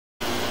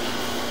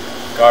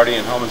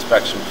Guardian Home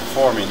Inspection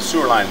performing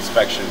sewer line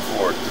inspection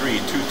for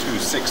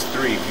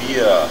 32263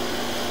 Via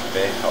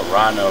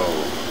Bejarano,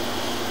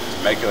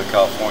 Temecula,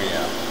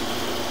 California,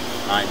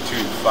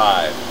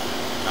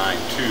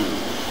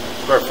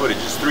 92592. Square footage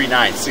is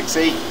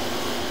 3968.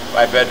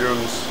 5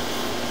 bedrooms,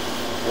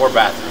 4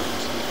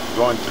 bathrooms.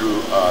 Going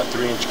through a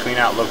 3-inch clean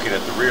out located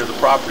at the rear of the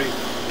property.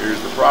 Here's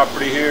the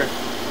property here.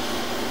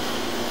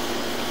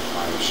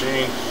 My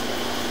machine.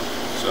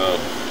 So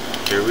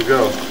here we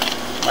go.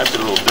 Might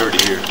be a little dirty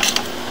here.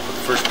 But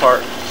the first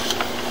part,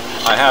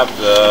 I have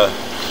the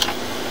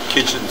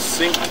kitchen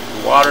sink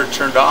water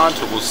turned on,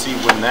 so we'll see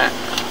when that.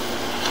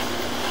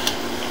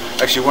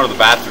 Actually, one of the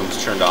bathrooms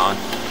turned on.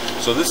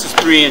 So this is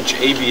 3-inch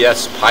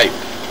ABS pipe.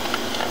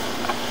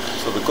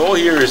 So the goal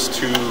here is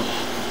to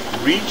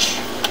reach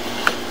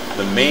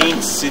the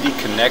main city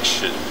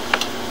connection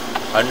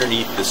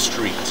underneath the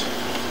street.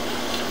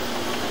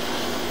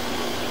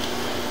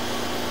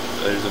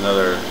 So there's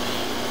another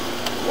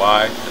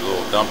Y, a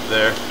little dump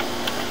there.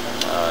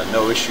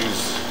 No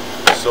issues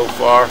so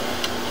far. A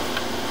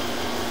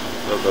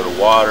little bit of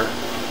water.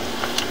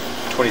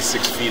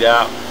 26 feet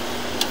out.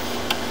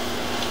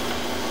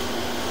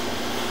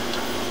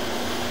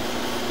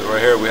 So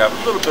right here we have a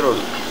little bit of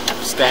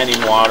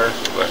standing water,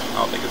 but I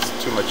don't think it's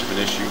too much of an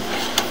issue.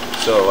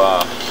 So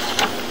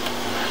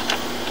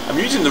I'm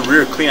using the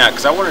rear clean out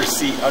because I wanted to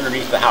see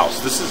underneath the house.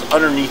 This is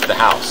underneath the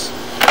house,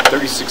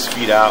 36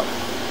 feet out,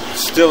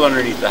 still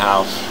underneath the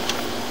house.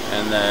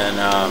 And then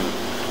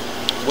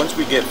once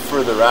we get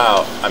further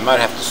out, I might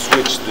have to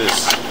switch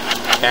this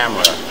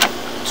camera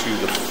to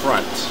the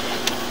front.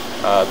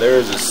 There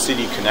is a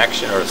city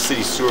connection or a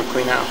city sewer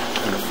clean out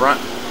in the front,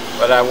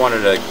 but I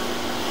wanted to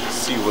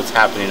see what's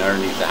happening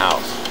underneath the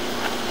house.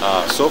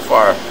 So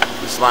far,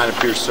 this line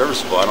appears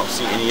serviceable. I don't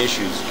see any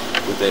issues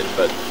with it,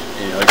 but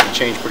you know, it can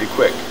change pretty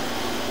quick.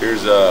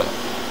 Here's a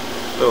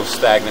little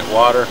stagnant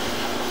water,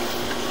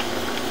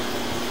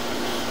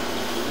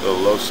 a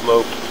little low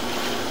slope.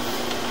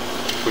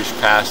 Push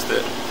past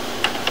it.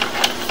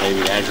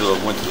 Maybe Angela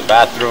went to the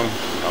bathroom.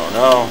 Oh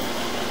no.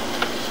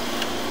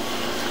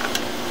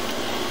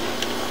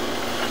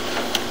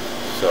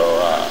 So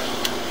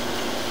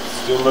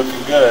still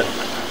looking good.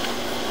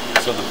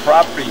 So the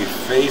property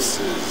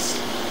faces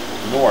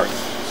north.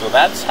 So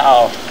that's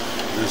how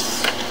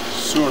this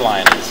sewer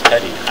line is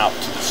heading out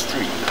to the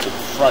street, to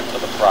the front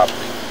of the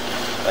property.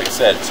 Like I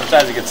said,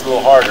 sometimes it gets a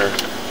little harder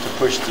to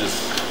push this.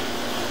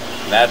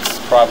 And that's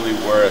probably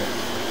where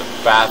the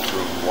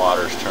bathroom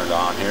water is turned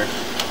on here.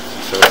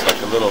 So it's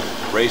like a little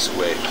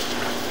raceway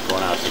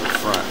going out to the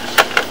front.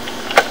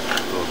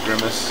 A little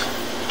grimace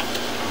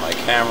on my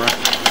camera.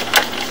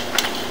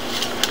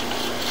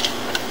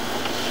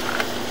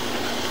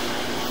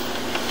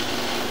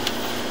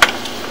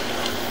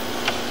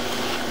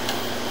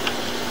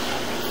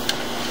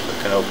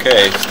 Looking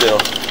okay still.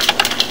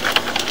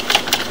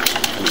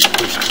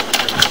 Push.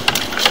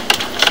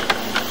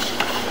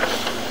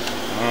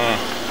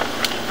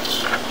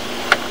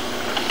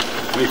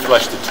 Let me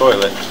flush the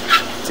toilet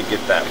to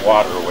get that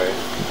water away.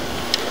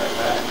 Right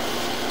back.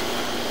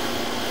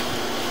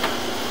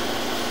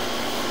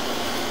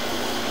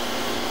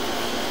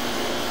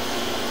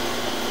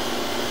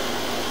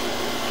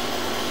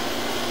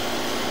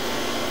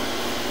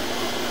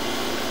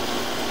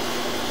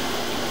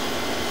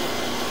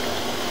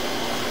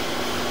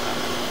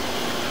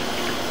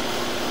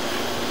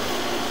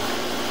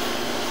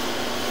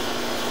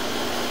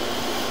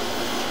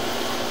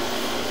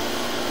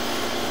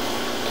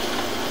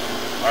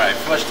 Alright,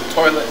 flush the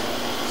toilet.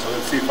 So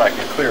let's see if I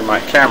can clear my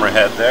camera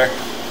head there.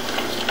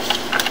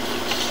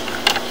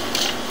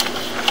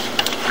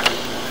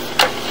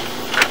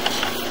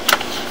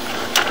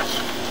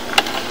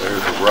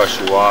 There's a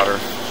rush of water.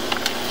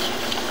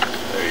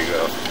 There you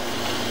go.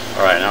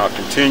 Alright, now I'll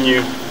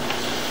continue.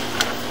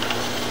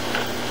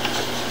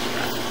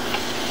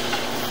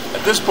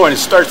 At this point it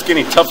starts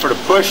getting tougher to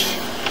push.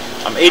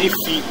 I'm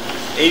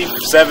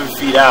 87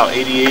 feet out,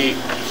 88.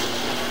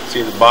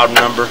 See the bottom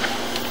number?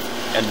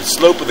 And the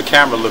slope of the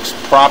camera looks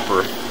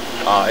proper.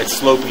 It's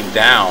sloping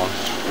down,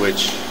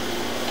 which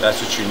that's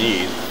what you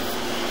need.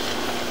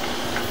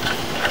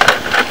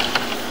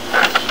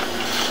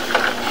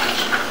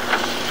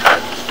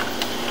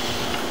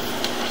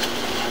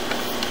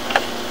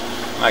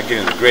 I'm not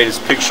getting the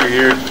greatest picture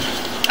here.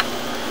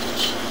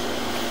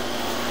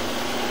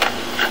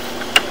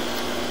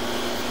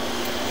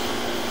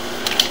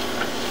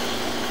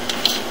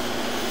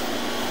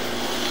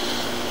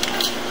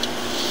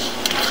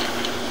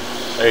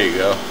 There you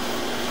go.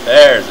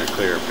 There's a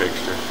clearer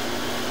picture.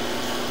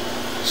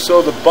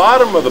 So the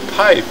bottom of the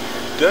pipe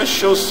does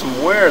show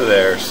some wear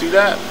there. See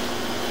that?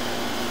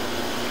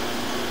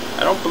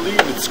 I don't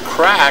believe it's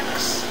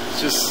cracks.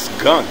 It's just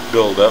gunk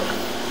buildup.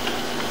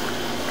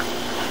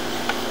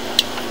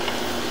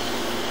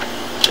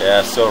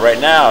 Yeah. So right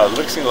now it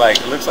looks like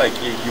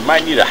you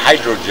might need a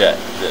hydrojet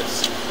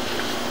this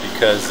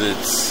because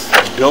it's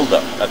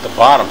buildup at the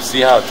bottom.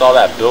 See how it's all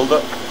that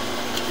buildup?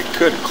 It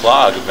could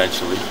clog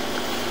eventually.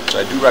 So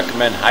I do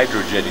recommend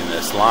hydrojetting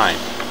this line.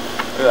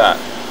 Look at that.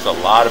 There's a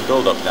lot of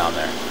buildup down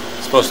there.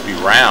 It's supposed to be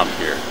round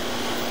here.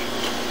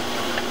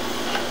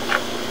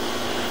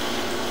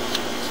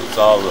 So it's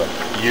all the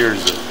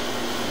years of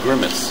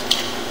grimace.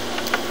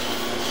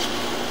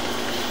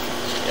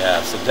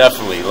 Yeah, so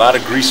definitely a lot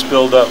of grease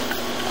buildup.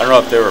 I don't know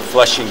if they were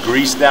flushing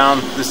grease down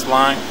this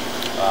line,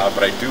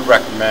 but I do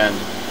recommend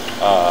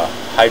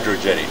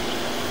hydrojetting.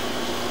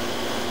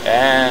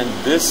 And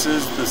this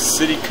is the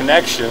city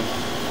connection.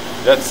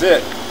 That's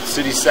it,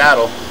 city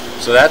saddle.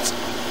 So that's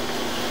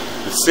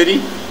the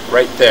city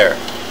right there.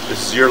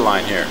 This is your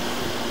line here.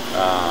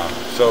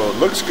 So it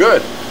looks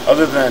good,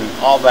 other than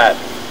all that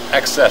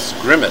excess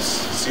grimace.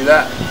 See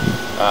that?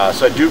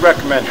 So I do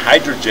recommend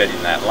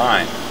hydrojetting that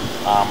line,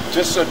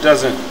 just so it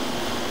doesn't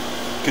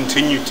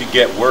continue to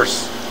get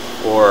worse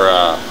or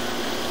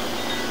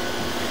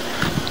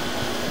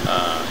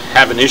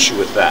have an issue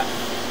with that.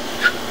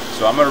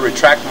 So I'm going to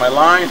retract my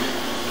line.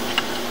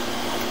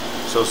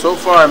 So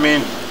far, I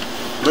mean,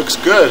 looks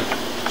good.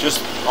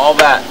 Just all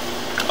that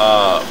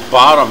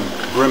bottom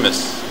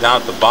grimace down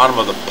at the bottom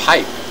of the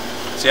pipe.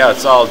 See how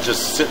it's all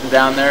just sitting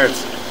down there?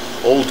 It's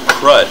old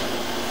crud.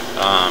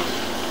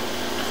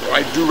 So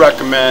I do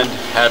recommend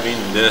having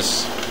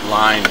this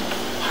line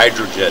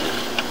hydrojetted.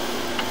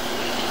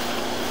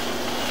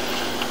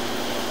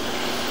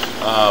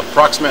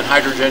 Approximate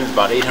hydrogen is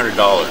about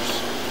 $800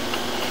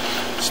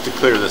 just to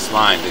clear this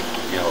line, to,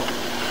 you know,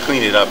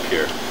 clean it up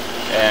here.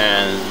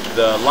 And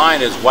the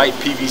line is white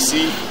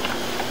PVC,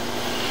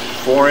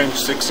 4-inch,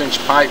 6-inch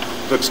pipe.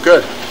 Looks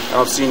good. I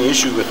don't see any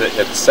issue with it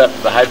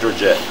except the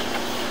hydrojet.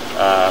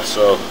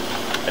 So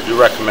I do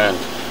recommend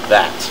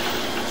that.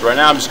 So right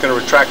now I'm just going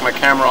to retract my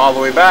camera all the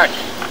way back.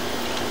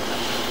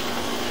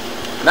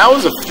 And that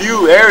was a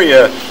few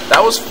area.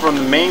 That was from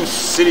the main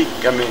city.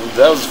 I mean,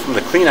 that was from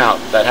the clean out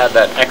that had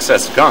that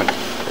excess gunk.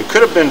 It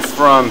could have been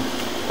from,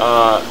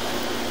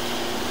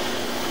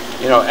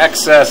 you know,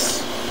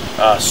 excess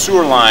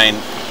sewer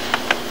line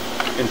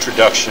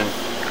introduction.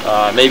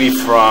 Maybe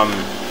from,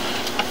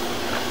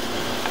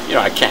 you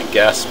know, I can't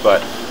guess,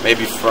 but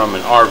maybe from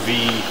an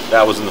RV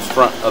that was in the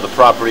front of the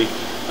property,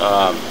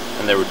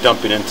 and they were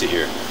dumping into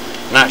here.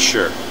 Not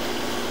sure.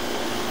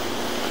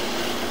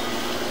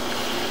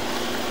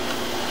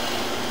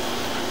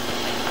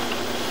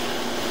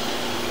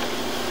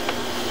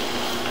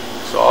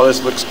 So all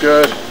this looks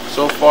good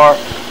so far.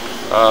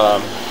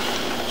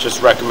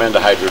 Just recommend a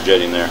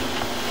hydrojetting there.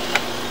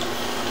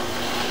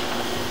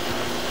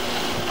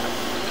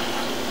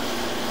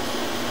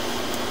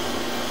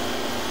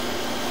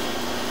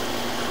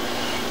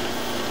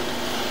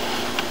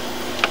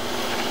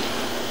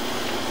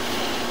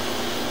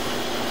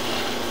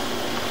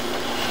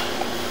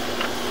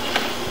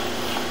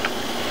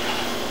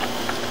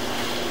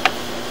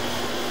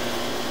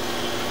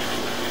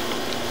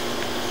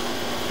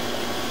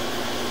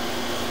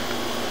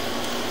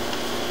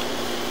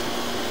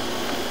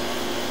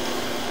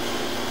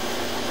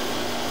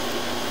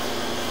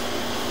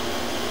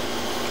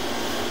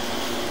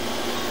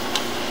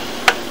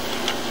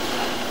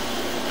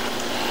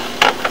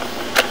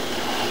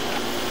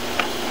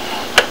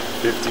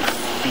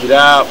 Feet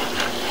out.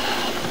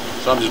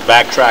 So I'm just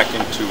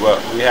backtracking to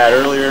what we had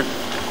earlier.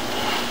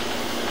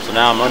 So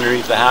now I'm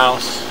underneath the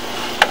house.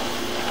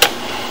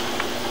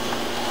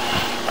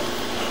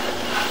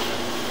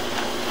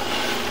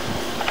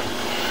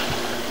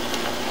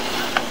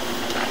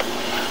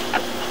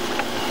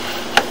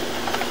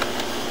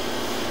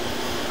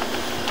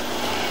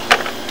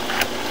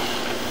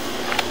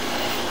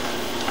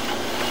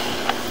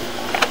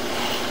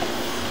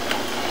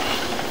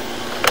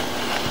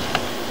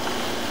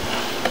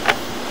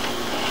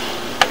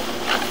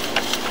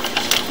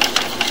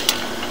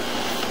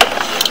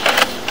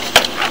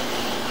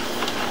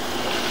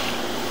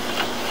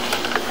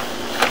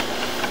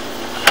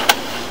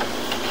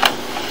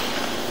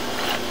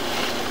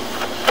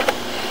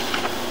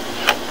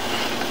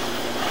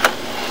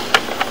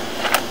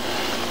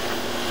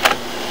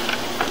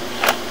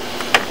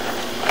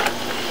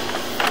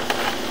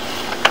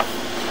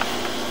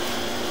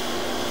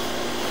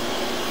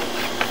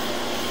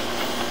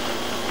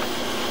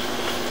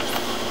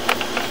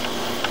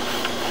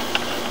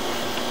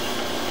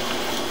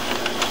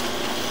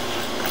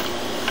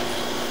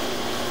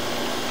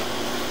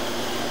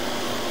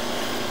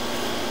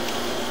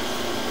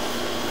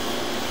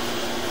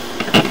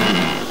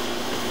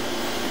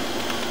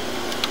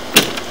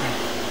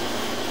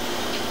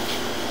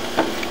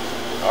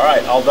 All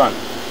right, all done.